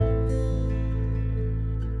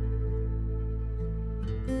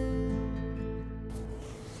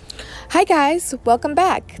Hi guys, welcome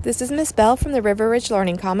back. This is Miss Bell from the River Ridge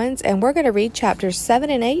Learning Commons, and we're going to read chapters 7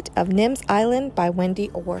 and 8 of Nim's Island by Wendy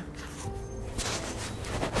Orr.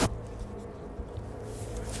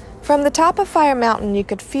 From the top of Fire Mountain, you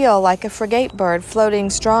could feel like a frigate bird floating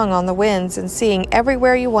strong on the winds and seeing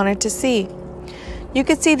everywhere you wanted to see. You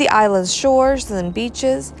could see the island's shores and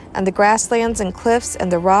beaches, and the grasslands and cliffs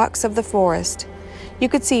and the rocks of the forest. You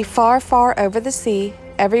could see far, far over the sea,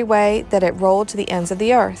 every way that it rolled to the ends of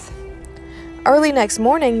the earth. Early next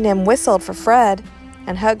morning, Nim whistled for Fred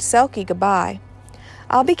and hugged Selkie goodbye.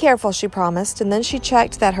 "I'll be careful," she promised, and then she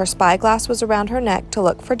checked that her spyglass was around her neck to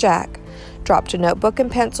look for Jack, dropped a notebook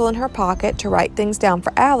and pencil in her pocket to write things down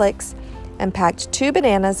for Alex, and packed 2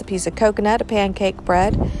 bananas, a piece of coconut, a pancake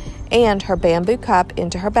bread, and her bamboo cup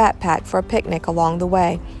into her backpack for a picnic along the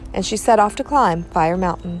way, and she set off to climb Fire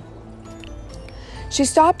Mountain. She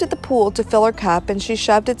stopped at the pool to fill her cup, and she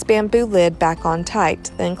shoved its bamboo lid back on tight,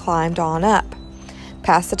 then climbed on up,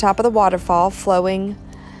 past the top of the waterfall, flowing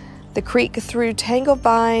the creek through tangled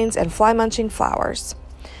vines and fly-munching flowers.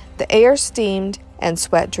 The air steamed and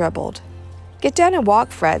sweat dribbled. "Get down and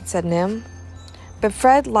walk, Fred," said Nim. But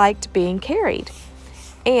Fred liked being carried,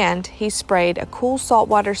 and he sprayed a cool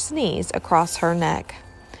saltwater sneeze across her neck.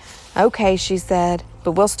 "Okay," she said,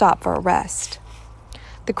 "but we'll stop for a rest."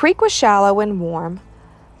 The creek was shallow and warm,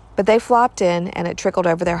 but they flopped in and it trickled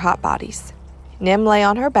over their hot bodies. Nim lay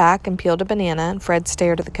on her back and peeled a banana, and Fred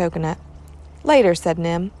stared at the coconut. "Later," said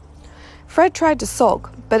Nim. Fred tried to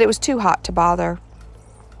sulk, but it was too hot to bother.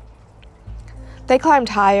 They climbed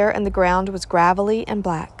higher, and the ground was gravelly and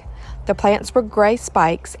black. The plants were gray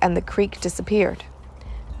spikes, and the creek disappeared.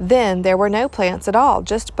 Then there were no plants at all,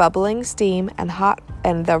 just bubbling steam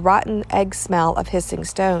and the rotten egg smell of hissing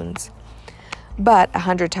stones. But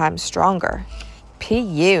 100 times stronger.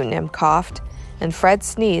 "P.U.," Nim coughed, and Fred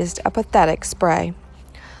sneezed a pathetic spray.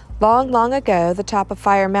 Long, long ago, the top of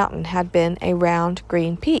Fire Mountain had been a round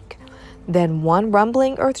green peak. Then one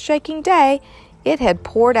rumbling, earth-shaking day, it had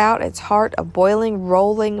poured out its heart of boiling,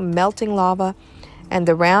 rolling, melting lava, and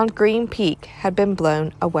the round green peak had been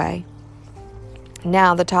blown away.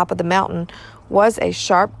 Now the top of the mountain was a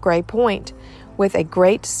sharp gray point, with a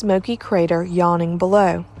great smoky crater yawning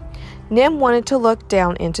below. Nim wanted to look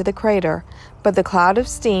down into the crater, but the cloud of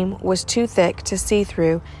steam was too thick to see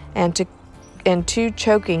through and too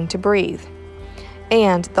choking to breathe.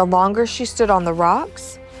 And the longer she stood on the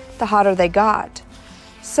rocks, the hotter they got.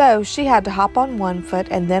 So she had to hop on one foot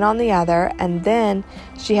and then on the other, and then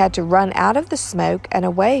she had to run out of the smoke and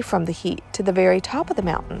away from the heat to the very top of the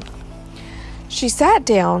mountain. She sat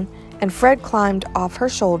down, and Fred climbed off her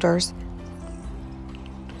shoulders,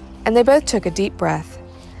 and they both took a deep breath.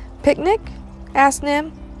 "Picnic?" asked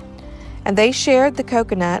Nim. And they shared the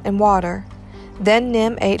coconut and water. Then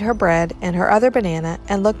Nim ate her bread and her other banana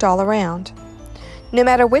and looked all around. No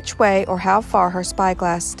matter which way or how far her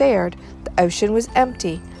spyglass stared, the ocean was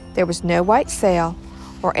empty. There was no white sail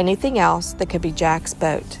or anything else that could be Jack's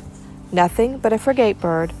boat. Nothing but a frigate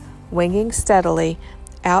bird winging steadily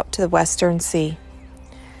out to the western sea.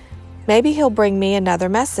 "Maybe he'll bring me another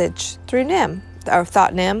message through Nim,"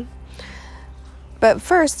 thought Nim. But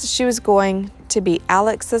first, she was going to be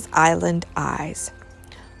Alex's island eyes.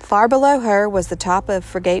 Far below her was the top of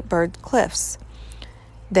Frigate Bird Cliffs,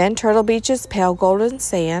 then Turtle Beach's pale golden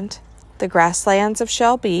sand, the grasslands of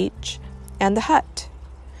Shell Beach, and the hut,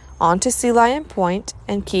 on to Sea Lion Point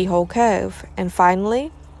and Keyhole Cove, and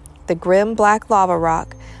finally, the grim black lava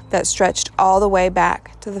rock that stretched all the way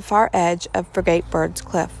back to the far edge of Frigate Bird's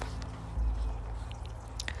Cliff.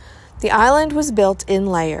 The island was built in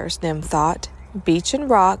layers, Nim thought. Beach and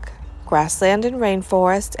rock, grassland and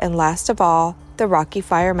rainforest, and last of all, the rocky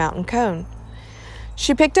Fire Mountain cone.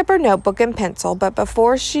 She picked up her notebook and pencil, but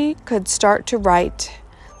before she could start to write,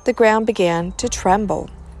 the ground began to tremble.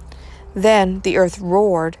 Then the earth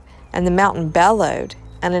roared, and the mountain bellowed,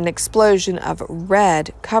 and an explosion of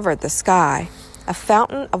red covered the sky. A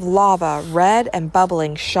fountain of lava, red and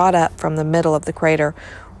bubbling, shot up from the middle of the crater.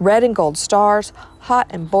 Red and gold stars, hot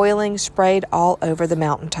and boiling, sprayed all over the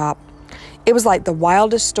mountaintop. It was like the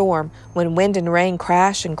wildest storm, when wind and rain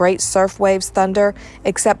crash and great surf waves thunder,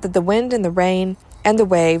 except that the wind and the rain and the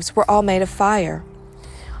waves were all made of fire.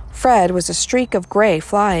 Fred was a streak of gray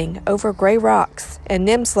flying over gray rocks, and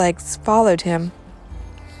Nim's legs followed him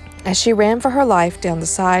as she ran for her life down the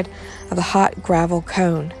side of the hot gravel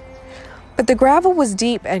cone. But the gravel was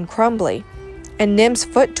deep and crumbly, and Nim's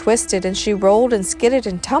foot twisted, and she rolled and skidded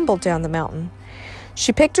and tumbled down the mountain.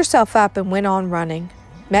 She picked herself up and went on running,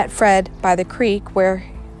 met Fred by the creek where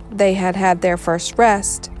they had had their first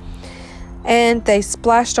rest, and they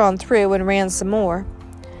splashed on through and ran some more.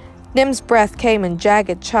 Nim's breath came in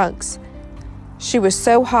jagged chunks. She was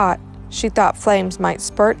so hot, she thought flames might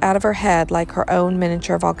spurt out of her head like her own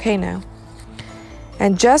miniature volcano.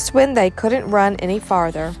 And just when they couldn't run any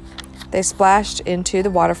farther, they splashed into the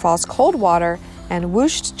waterfall's cold water and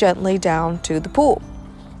whooshed gently down to the pool.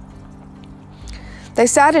 They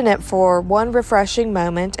sat in it for one refreshing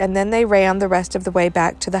moment, and then they ran the rest of the way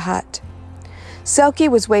back to the hut. Selkie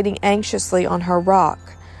was waiting anxiously on her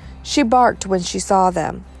rock. She barked when she saw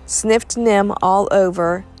them, sniffed Nim all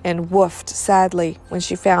over, and woofed sadly when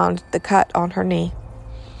she found the cut on her knee.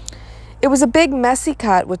 It was a big, messy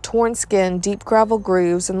cut with torn skin, deep gravel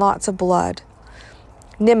grooves, and lots of blood.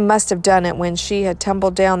 Nim must have done it when she had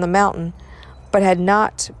tumbled down the mountain, but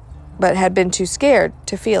had been too scared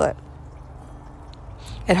to feel it.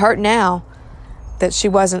 It hurt now that she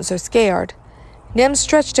wasn't so scared. Nim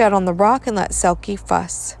stretched out on the rock and let Selkie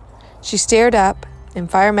fuss. She stared up, and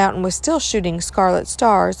Fire Mountain was still shooting scarlet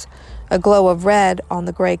stars, a glow of red on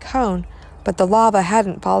the gray cone, but the lava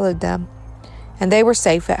hadn't followed them, and they were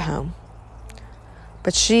safe at home.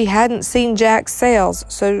 But she hadn't seen Jack's sails,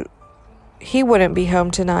 so he wouldn't be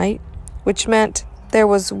home tonight, which meant there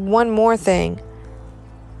was one more thing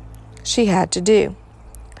she had to do.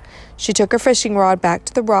 She took her fishing rod back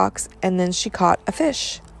to the rocks, and then she caught a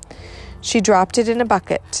fish. She dropped it in a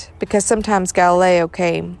bucket, because sometimes Galileo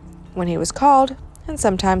came when he was called, and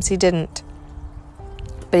sometimes he didn't.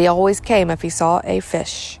 But he always came if he saw a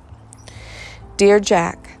fish. Dear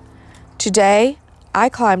Jack, today I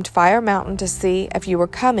climbed Fire Mountain to see if you were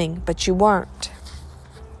coming, but you weren't.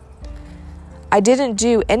 I didn't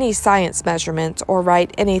do any science measurements or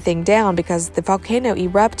write anything down because the volcano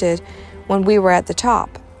erupted when we were at the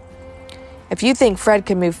top. If you think Fred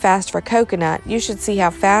can move fast for Coconut, you should see how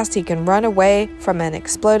fast he can run away from an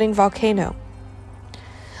exploding volcano.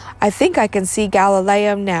 I think I can see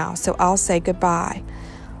Galileo now, so I'll say goodbye.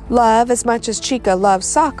 Love as much as Chica loves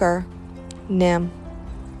soccer, Nim.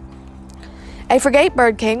 A frigate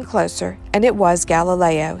bird came closer, and it was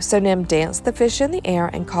Galileo, so Nim danced the fish in the air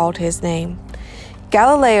and called his name.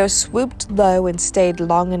 Galileo swooped low and stayed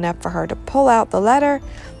long enough for her to pull out the letter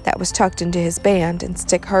that was tucked into his band and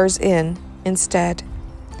stick hers in instead.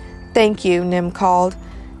 Thank you, Nim called,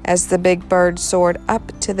 as the big bird soared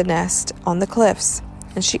up to the nest on the cliffs,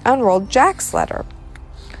 and she unrolled Jack's letter.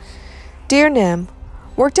 Dear Nim,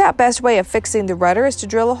 worked out best way of fixing the rudder is to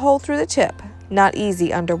drill a hole through the tip, not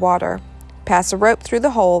easy underwater. Pass a rope through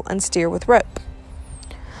the hole and steer with rope.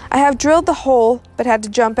 I have drilled the hole, but had to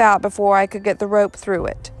jump out before I could get the rope through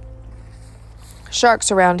it.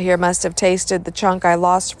 Sharks around here must have tasted the chunk I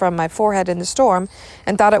lost from my forehead in the storm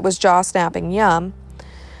and thought it was jaw-snapping yum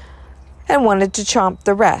and wanted to chomp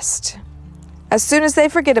the rest. As soon as they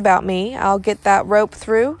forget about me, I'll get that rope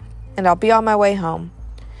through and I'll be on my way home.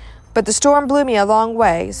 But the storm blew me a long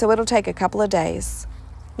way, so it'll take a couple of days.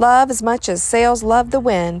 Love as much as sails love the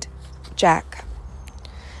wind, Jack.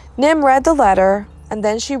 Nim read the letter, and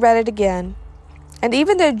then she read it again. And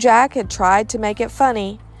even though Jack had tried to make it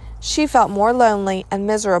funny, she felt more lonely and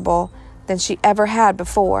miserable than she ever had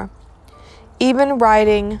before. Even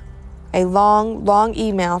writing a long, long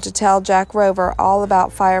email to tell Jack Rover all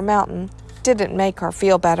about Fire Mountain didn't make her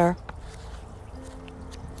feel better.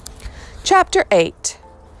 Chapter 8.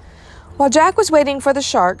 While Jack was waiting for the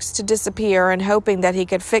sharks to disappear and hoping that he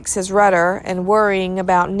could fix his rudder and worrying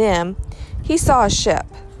about Nim, he saw a ship.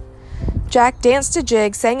 Jack danced a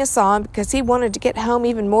jig, sang a song because he wanted to get home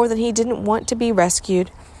even more than he didn't want to be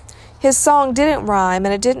rescued. His song didn't rhyme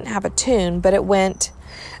and it didn't have a tune, but it went,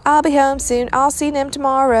 I'll be home soon, I'll see Nim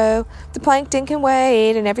tomorrow. The plankton can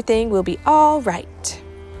wait and everything will be all right.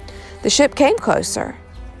 The ship came closer.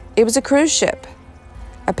 It was a cruise ship,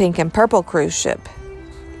 a pink and purple cruise ship.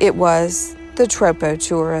 It was the Tropo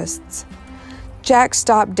Tourists. Jack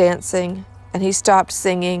stopped dancing and he stopped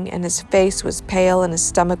singing and his face was pale and his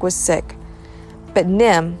stomach was sick. But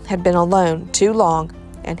Nim had been alone too long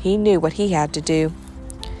and he knew what he had to do.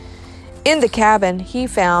 In the cabin, he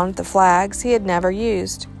found the flags he had never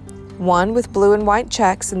used, one with blue and white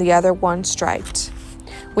checks and the other one striped.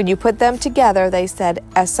 When you put them together, they said,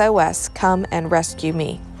 SOS, come and rescue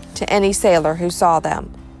me, to any sailor who saw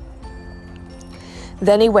them.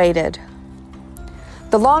 Then he waited.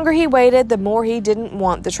 The longer he waited, the more he didn't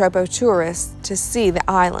want the Tropo Tourists to see the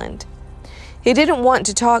island. He didn't want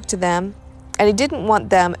to talk to them, and he didn't want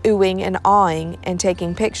them oohing and awing and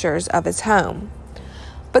taking pictures of his home.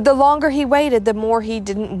 But the longer he waited, the more he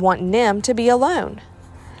didn't want Nim to be alone.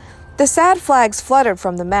 The sad flags fluttered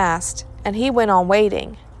from the mast, and he went on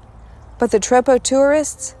waiting. But the Tropo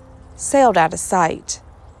Tourists sailed out of sight.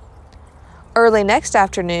 Early next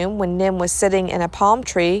afternoon, when Nim was sitting in a palm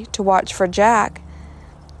tree to watch for Jack,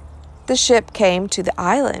 the ship came to the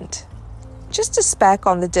island. Just a speck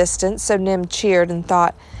on the distance, so Nim cheered and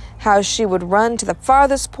thought how she would run to the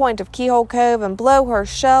farthest point of Keyhole Cove and blow her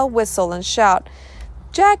shell whistle and shout,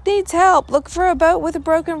 "Jack needs help! Look for a boat with a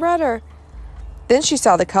broken rudder!" Then she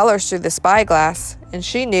saw the colors through the spyglass, and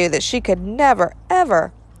she knew that she could never,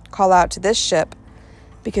 ever call out to this ship,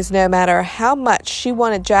 because no matter how much she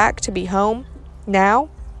wanted Jack to be home now,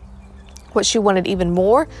 what she wanted even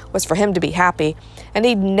more was for him to be happy, and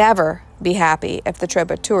he'd never be happy if the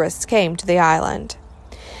Tropo Tourists came to the island.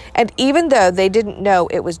 And even though they didn't know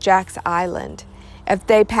it was Jack's island, if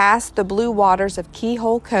they passed the blue waters of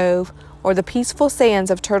Keyhole Cove or the peaceful sands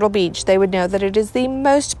of Turtle Beach, they would know that it is the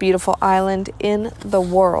most beautiful island in the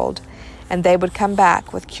world, and they would come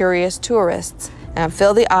back with curious tourists and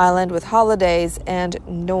fill the island with holidays and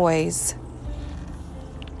noise.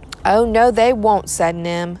 "Oh, no, they won't," said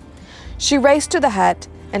Nim. She raced to the hut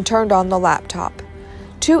and turned on the laptop.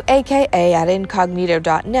 To AKA at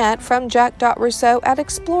incognito.net from jack.rousseau at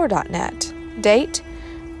explore.net. Date,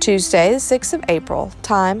 Tuesday, the 6th of April.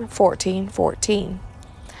 Time, 14:14.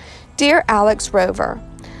 Dear Alex Rover,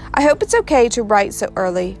 I hope it's okay to write so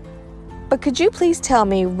early, but could you please tell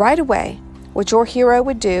me right away what your hero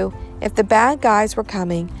would do if the bad guys were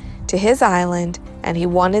coming to his island and he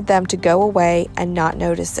wanted them to go away and not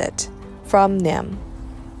notice it? From Nim.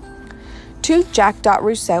 To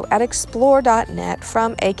jack.rousseau at explore.net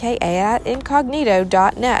from AKA at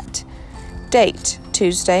incognito.net. Date,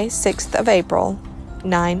 Tuesday, 6th of April,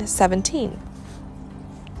 9:17.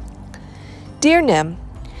 Dear Nim,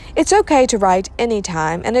 it's okay to write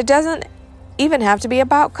anytime, and it doesn't even have to be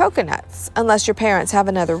about coconuts, unless your parents have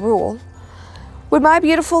another rule. When my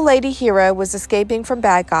beautiful lady hero was escaping from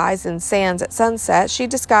bad guys in sands at sunset, she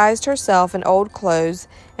disguised herself in old clothes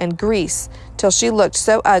and grease till she looked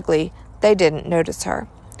so ugly they didn't notice her.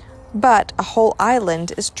 But a whole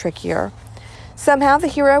island is trickier. Somehow the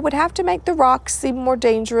hero would have to make the rocks seem more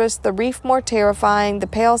dangerous, the reef more terrifying, the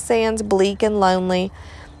pale sands bleak and lonely,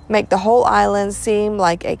 make the whole island seem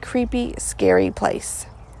like a creepy, scary place.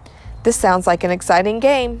 This sounds like an exciting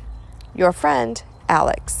game. Your friend,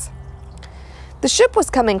 Alex. The ship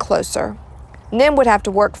was coming closer. Nim would have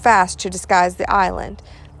to work fast to disguise the island.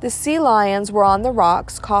 The sea lions were on the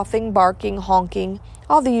rocks, coughing, barking, honking,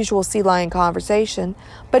 all the usual sea lion conversation,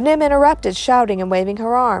 but Nim interrupted, shouting and waving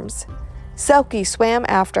her arms. Selkie swam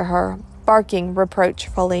after her, barking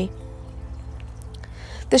reproachfully.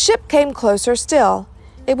 The ship came closer still.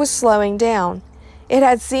 It was slowing down. It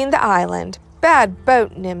had seen the island. "Bad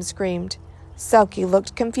boat," Nim screamed. Selkie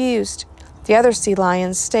looked confused. The other sea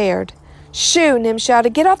lions stared. "Shoo!" Nim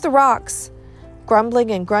shouted. "Get off the rocks!"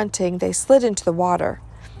 Grumbling and grunting, they slid into the water.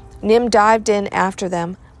 Nim dived in after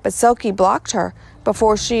them, but Selkie blocked her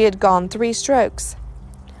before she had gone 3 strokes.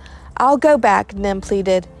 "I'll go back," Nim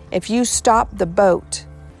pleaded, "if you stop the boat."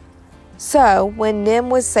 So, when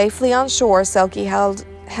Nim was safely on shore, Selkie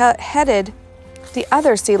headed the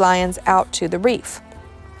other sea lions out to the reef.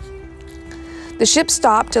 The ship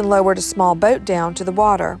stopped and lowered a small boat down to the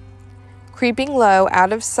water. Creeping low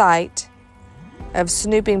out of sight of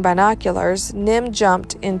snooping binoculars, Nim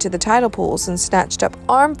jumped into the tidal pools and snatched up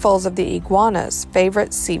armfuls of the iguana's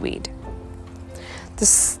favorite seaweed. The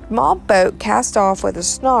small boat cast off with a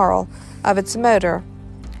snarl of its motor,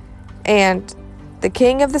 and the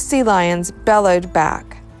king of the sea lions bellowed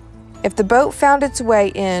back. If the boat found its way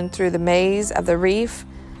in through the maze of the reef,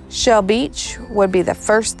 Shell Beach would be the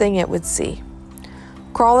first thing it would see.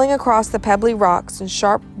 Crawling across the pebbly rocks and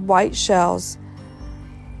sharp white shells,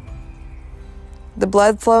 the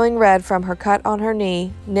blood flowing red from her cut on her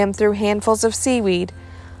knee, Nim threw handfuls of seaweed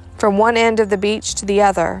from one end of the beach to the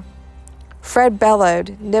other. Fred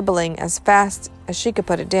bellowed, nibbling as fast as she could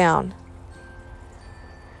put it down.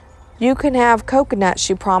 "You can have coconuts,"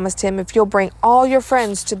 she promised him, "if you'll bring all your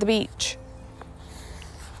friends to the beach."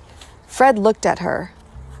 Fred looked at her.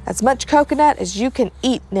 "As much coconut as you can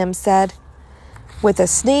eat," Nim said. With a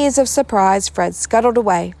sneeze of surprise, Fred scuttled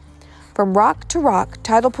away, from rock to rock,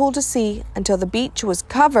 tidal pool to sea, until the beach was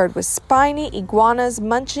covered with spiny iguanas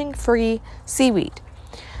munching free seaweed.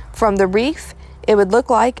 From the reef, it would look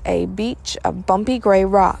like a beach of bumpy gray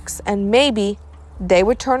rocks, and maybe they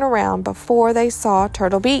would turn around before they saw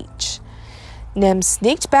Turtle Beach. Nim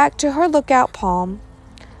sneaked back to her lookout palm,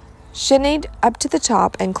 shinnied up to the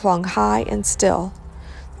top, and clung high and still.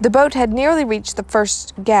 The boat had nearly reached the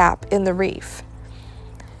first gap in the reef.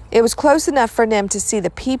 It was close enough for Nim to see the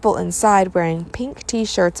people inside wearing pink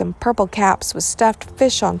t-shirts and purple caps with stuffed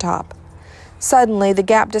fish on top. Suddenly, the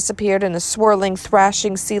gap disappeared in a swirling,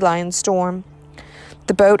 thrashing sea lion storm.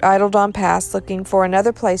 The boat idled on past, looking for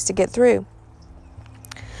another place to get through.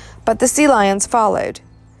 But the sea lions followed.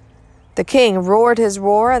 The king roared his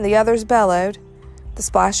roar, and the others bellowed. The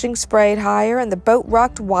splashing sprayed higher, and the boat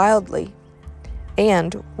rocked wildly,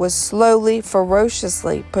 and was slowly,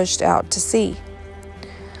 ferociously pushed out to sea.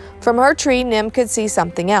 From her tree, Nim could see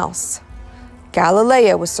something else.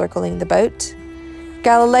 Galileo was circling the boat.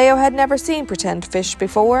 Galileo had never seen pretend fish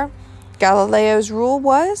before. Galileo's rule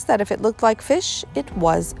was that if it looked like fish, it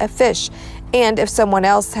was a fish, and if someone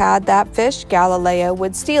else had that fish, Galileo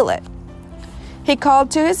would steal it. He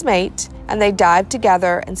called to his mate, and they dived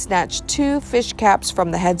together and snatched 2 fish caps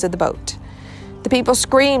from the heads of the boat. The people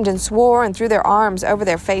screamed and swore and threw their arms over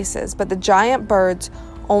their faces, but the giant birds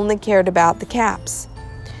only cared about the caps.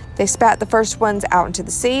 They spat the first ones out into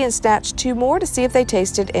the sea and snatched 2 more to see if they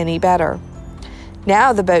tasted any better.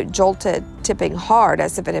 Now the boat jolted, tipping hard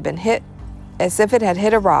as if it had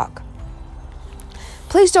hit a rock.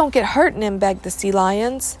 "Please don't get hurt, Nim," begged the sea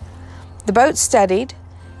lions. The boat steadied,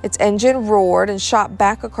 its engine roared and shot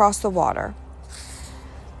back across the water.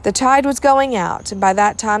 The tide was going out, and by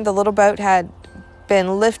that time the little boat had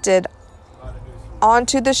been lifted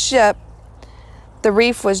onto the ship. The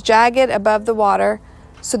reef was jagged above the water,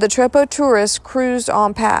 so the Tropo Tourists cruised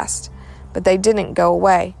on past, but they didn't go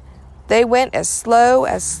away. They went as slow,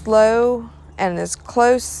 and as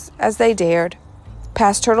close as they dared,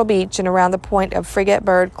 past Turtle Beach and around the point of Frigate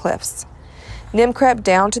Bird Cliffs. Nim crept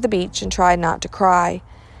down to the beach and tried not to cry.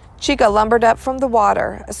 Chica lumbered up from the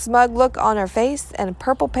water, a smug look on her face and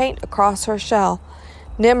purple paint across her shell.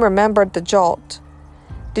 Nim remembered the jolt.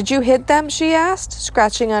 "Did you hit them?" she asked,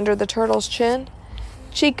 scratching under the turtle's chin.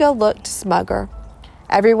 Chica looked smugger.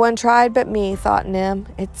 "Everyone tried but me," thought Nim.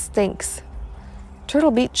 "It stinks."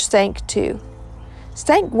 Turtle Beach stank too.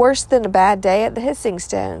 Stank worse than a bad day at the Hissing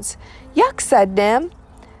Stones. "Yuck," said Nim.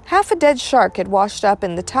 Half a dead shark had washed up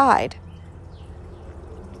in the tide.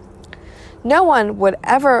 No one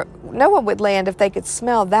would land if they could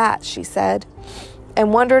smell that, she said,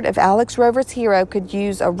 and wondered if Alex Rover's hero could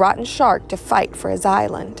use a rotten shark to fight for his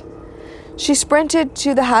island. She sprinted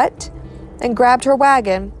to the hut and grabbed her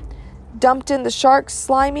wagon, dumped in the shark,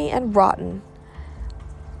 slimy and rotten.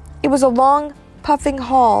 It was a long, puffing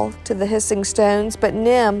haul to the Hissing Stones, but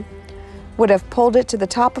Nim would have pulled it to the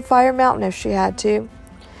top of Fire Mountain if she had to.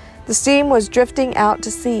 The steam was drifting out to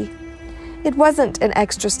sea. "It wasn't an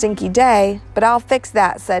extra stinky day, but I'll fix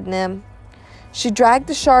that," said Nim. She dragged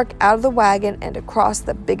the shark out of the wagon and across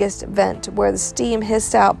the biggest vent where the steam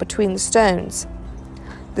hissed out between the stones.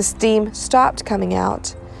 The steam stopped coming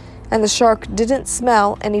out, and the shark didn't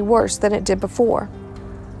smell any worse than it did before.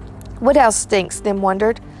 What else stinks, Nim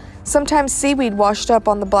wondered. Sometimes seaweed washed up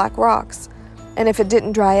on the black rocks, and if it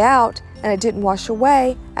didn't dry out and it didn't wash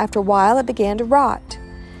away, after a while it began to rot.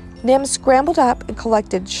 Nim scrambled up and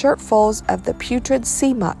collected shirtfuls of the putrid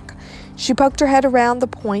sea muck. She poked her head around the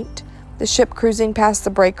point, the ship cruising past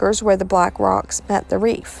the breakers where the black rocks met the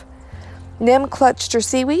reef. Nim clutched her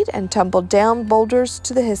seaweed and tumbled down boulders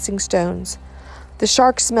to the Hissing Stones. The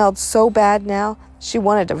shark smelled so bad now she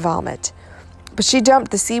wanted to vomit. But she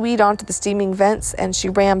dumped the seaweed onto the steaming vents and she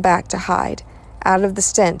ran back to hide, out of the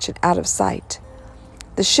stench and out of sight.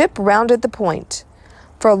 The ship rounded the point.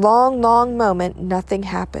 For a long, long moment, nothing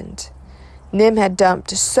happened. Nim had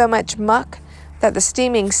dumped so much muck that no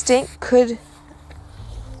steaming stink could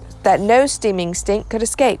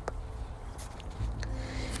escape.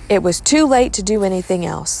 It was too late to do anything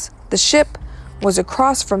else. The ship was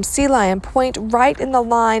across from Sea Lion Point, right in the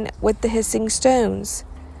line with the Hissing Stones.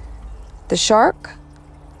 The shark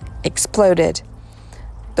exploded.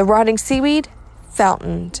 The rotting seaweed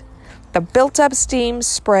fountained. The built-up steam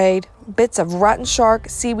sprayed bits of rotten shark,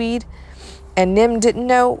 seaweed, and Nim didn't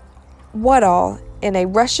know what all, in a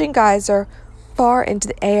rushing geyser far into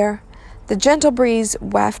the air. The gentle breeze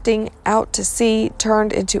wafting out to sea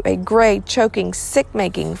turned into a gray, choking,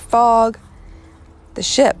 sick-making fog. The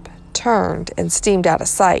ship turned and steamed out of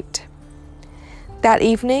sight. That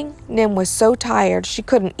evening, Nim was so tired she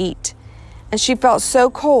couldn't eat, and she felt so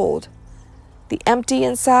cold, empty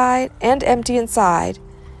inside, and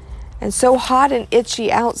so hot and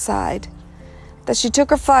itchy outside, that she took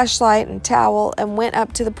her flashlight and towel and went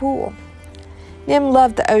up to the pool. Nim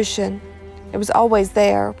loved the ocean. It was always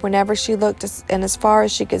there, whenever she looked and as far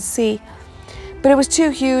as she could see, but it was too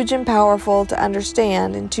huge and powerful to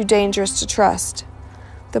understand and too dangerous to trust.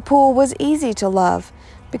 The pool was easy to love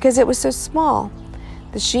because it was so small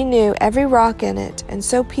that she knew every rock in it, and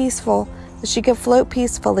so peaceful that she could float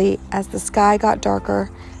peacefully as the sky got darker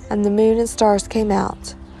and the moon and stars came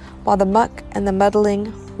out, while the muck and the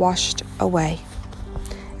muddling washed away.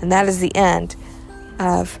 And that is the end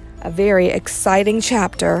of a very exciting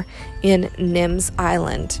chapter in Nim's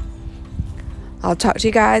Island. I'll talk to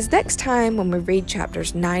you guys next time when we read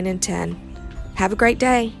chapters 9 and 10. Have a great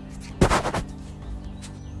day.